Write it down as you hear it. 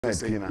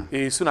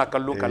suna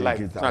kallon ka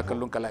live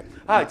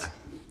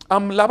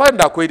labarin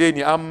da akwai dai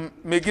ne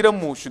mai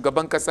gidanmu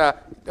shugaban kasa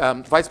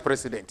vice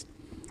president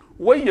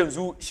wai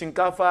yanzu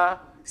shinkafa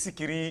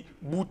sikiri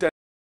buta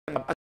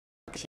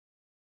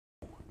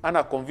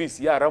ana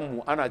convince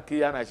yaranmu ana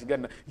kai ana shiga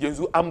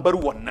yanzu an bar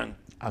wannan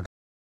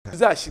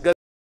za a shiga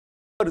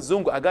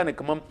zango a gane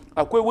kamar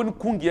akwai wani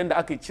kungiyar da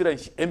aka kiran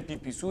shi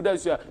MPP su da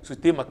su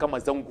taimaka ma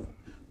zango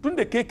tun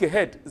da keke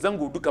head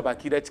zango duka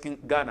baki da cikin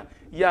Ghana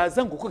ya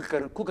zango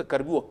kuka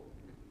karbi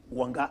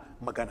wanga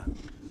magana.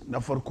 Na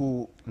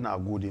farko na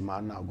gode ma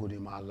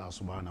Allah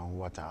subhanahu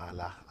wa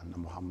ta'ala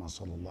annabi Muhammad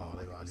sallallahu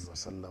alaihi wa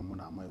sallam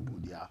muna mai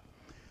godiya.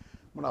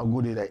 Muna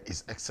gode da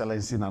His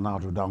Excellency Nana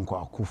Addo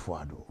Dankwa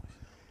Akufo-Addo,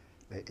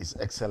 da His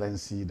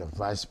Excellency the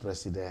Vice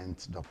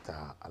President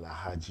Dr.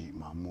 Alhaji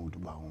Mahmud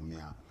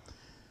Bawumia.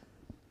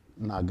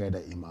 Na gaida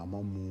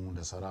imamanmu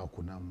da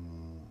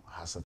sarakunanmu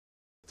hasa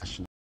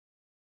tashin.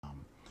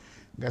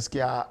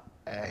 Gaskiya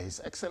His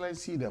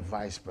Excellency the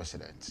Vice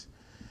President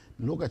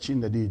lokacin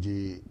da dai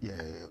je ya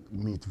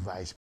meet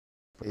Vice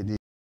President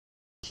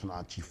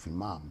National Chief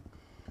Imam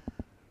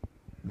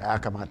da ya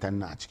kamata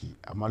na ciki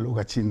amma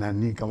lokacin nan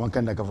ni kamar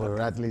kan da kafar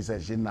rightly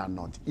said shi na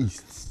North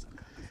East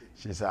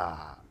shi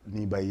sa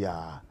ni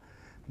bayya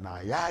na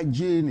ya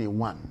je ne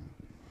one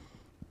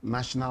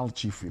National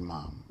Chief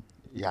Imam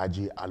ya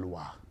je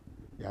Alwa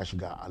ya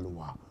shiga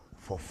Alwa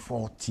for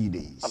 40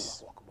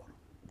 days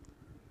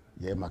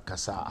ya yi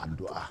makasa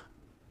addu'a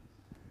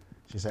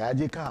shi sa ya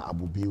je kan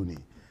abu biyu ne.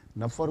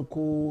 Na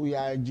farko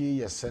ya je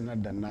ya sanar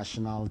da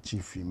National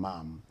Chief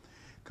Imam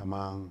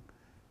kaman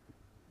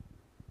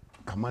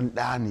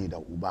ɗa ne da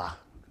uba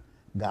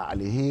ga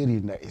alheri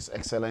da His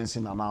Excellency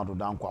Nana Addo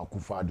Dankwa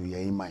Akufo-Addo ya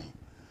yi mai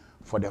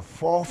for the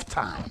 4th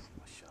time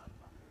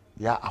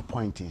ya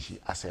appointing shi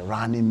as a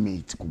running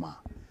mate kuma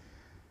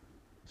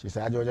shi sa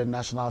ya je wajen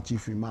National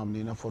Chief Imam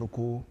ne na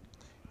farko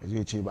ya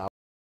je ce ba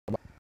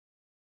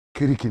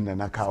kirkin da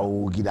na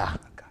kawo gida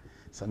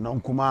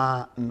sannan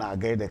kuma na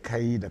gaida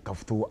kai da ka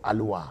fito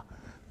Alwa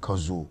ka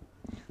zo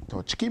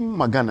to cikin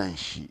maganan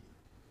shi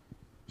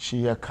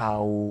ya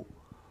kawo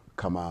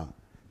kama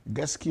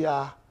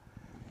gaskiya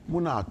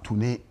muna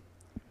tune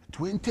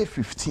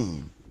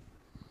 2015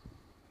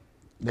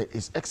 da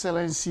His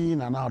Excellency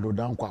Nana Addo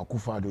Dankwa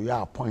Akufo-Addo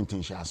ya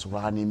appointing shi as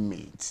running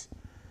mate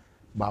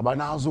baba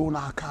na zo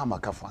na kama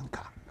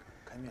kafanka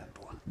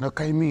na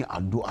kai min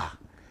addu'a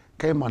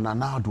kai ma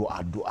Nana Addo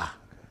addu'a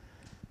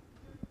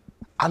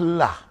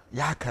Allah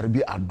ya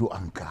karbi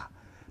addu'anka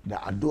da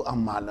addu'an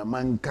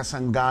malaman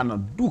kasan Ghana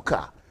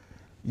duka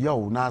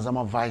yau na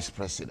zama vice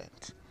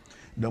president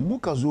da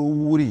muka zo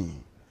wuri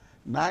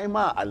na yi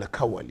ma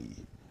alkawali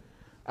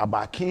a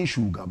bakin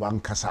shugaban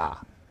kasa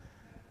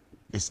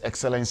His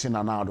Excellency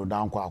Nana Addo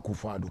Dankwa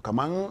Akufo-Addo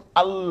kaman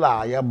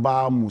Allah ya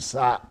ba mu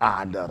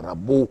sa'a da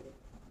rabo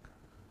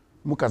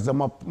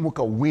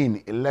muka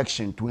win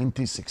election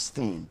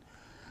 2016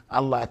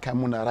 Allah ya kai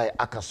muna rai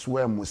aka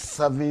swear mu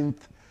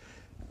 7th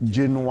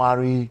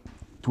January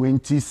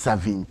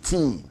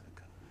 2017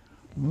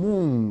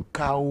 mun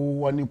kawo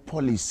wani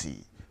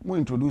policy mun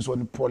introduce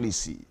wani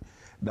policy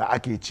da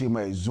ake ce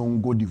mai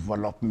Zongo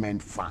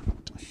Development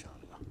Fund.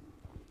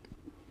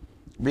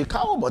 Bai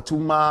kawo batu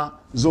ma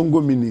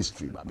Zongo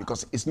Ministry ba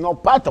because it's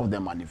not part of the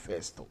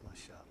manifesto.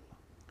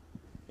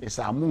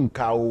 Isa mun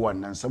kawo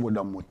wannan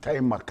saboda mu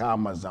taimaka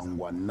ma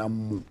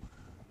zangonnan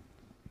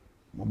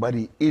mu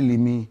bari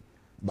ilimi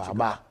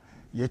baba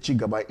ya ci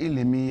gaba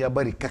ilimi ya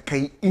bari ka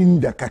kai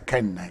inda ka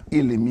kanna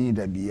ilimi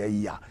da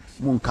biyayya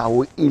mun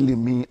kawo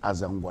ilimi a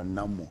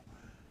zangonninmu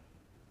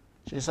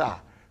shi sa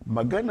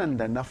maganan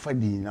da na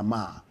fadi na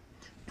ma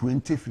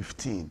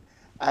 2015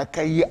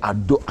 aka yi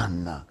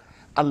addu'an nan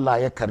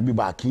Allah ya karbi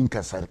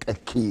bakinka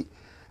sarkakke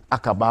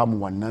aka ba mu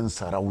wannan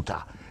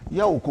sarauta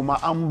yau kuma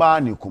an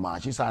bani kuma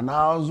shi sa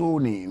na zo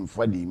ne in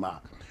fadi ma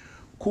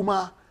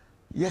kuma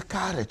ya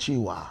kara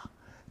cewa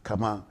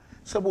kamar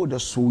saboda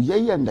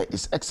soyayyen da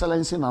His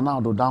Excellency Nana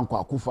Addo Dankwa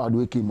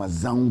Akufo-Addo yake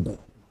mazango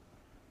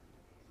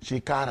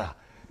shekara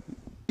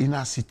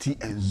ina city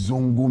and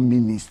Zongo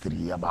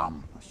Ministry ya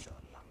bamu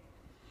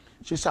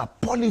shi sa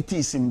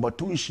politics in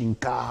batun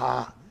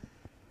shinkaha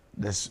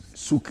da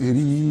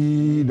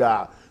sukari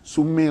da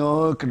su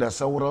milk da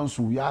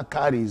sauransu ya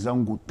kare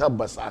zango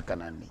tabbas aka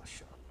nan ne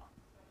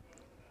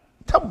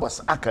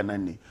tabbas aka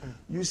nan ne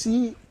you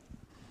see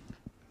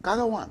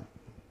kaga one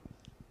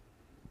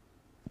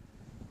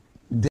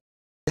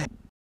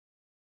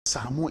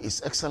Samu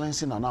His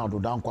Excellency Nana Addo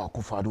Dankwa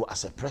Akufo-Addo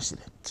as a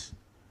president.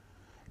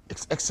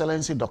 His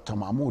Excellency Dr.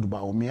 Mahmoud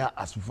Bawumia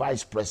as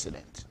vice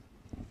president.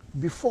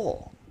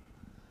 Before,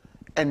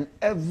 and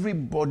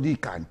everybody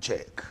can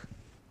check,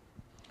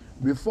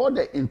 before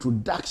the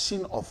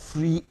introduction of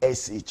free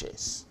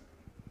SHS,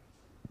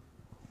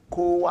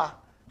 kowa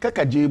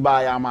kaka je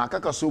baya ma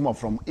kaka soma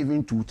from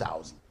even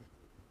 2000,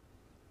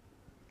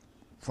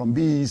 from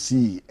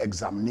BEC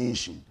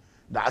examination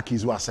da ake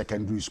zuwa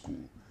secondary school.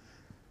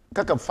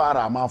 Kaka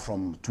fara ma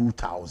from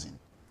 2000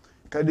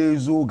 kada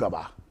zo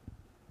gaba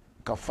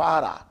ka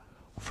fara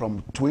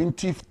from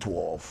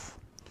 2012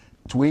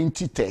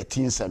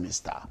 2013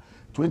 semester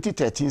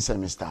 2013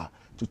 semester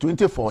to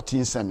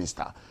 2014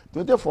 semester,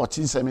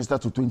 2014 semester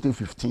to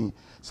 2015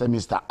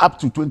 semester, up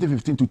to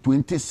 2015 to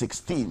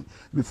 2016,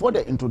 before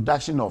the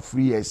introduction of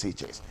free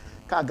SHS.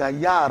 Kaga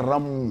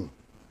yaram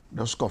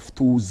the scoff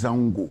 2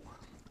 zango,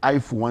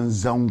 iPhone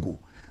zango,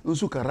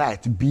 also can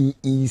write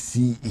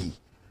BECE.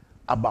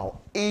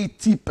 About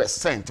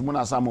 80%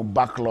 muna samu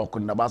backlog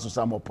na ba su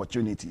samu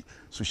opportunity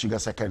su shiga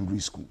secondary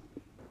school.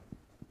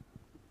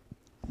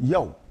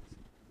 Yau,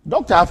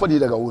 Dr. Afadi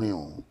daga wuri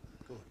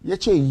ya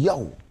ce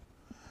yau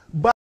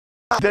ba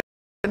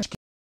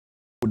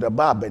da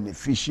ba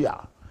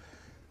beneficial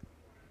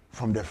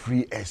from the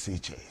free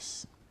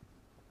SHS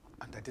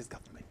under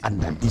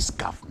this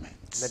government.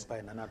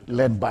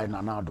 Led by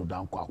Nana Addo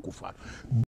Dankwa Akufo-Addo.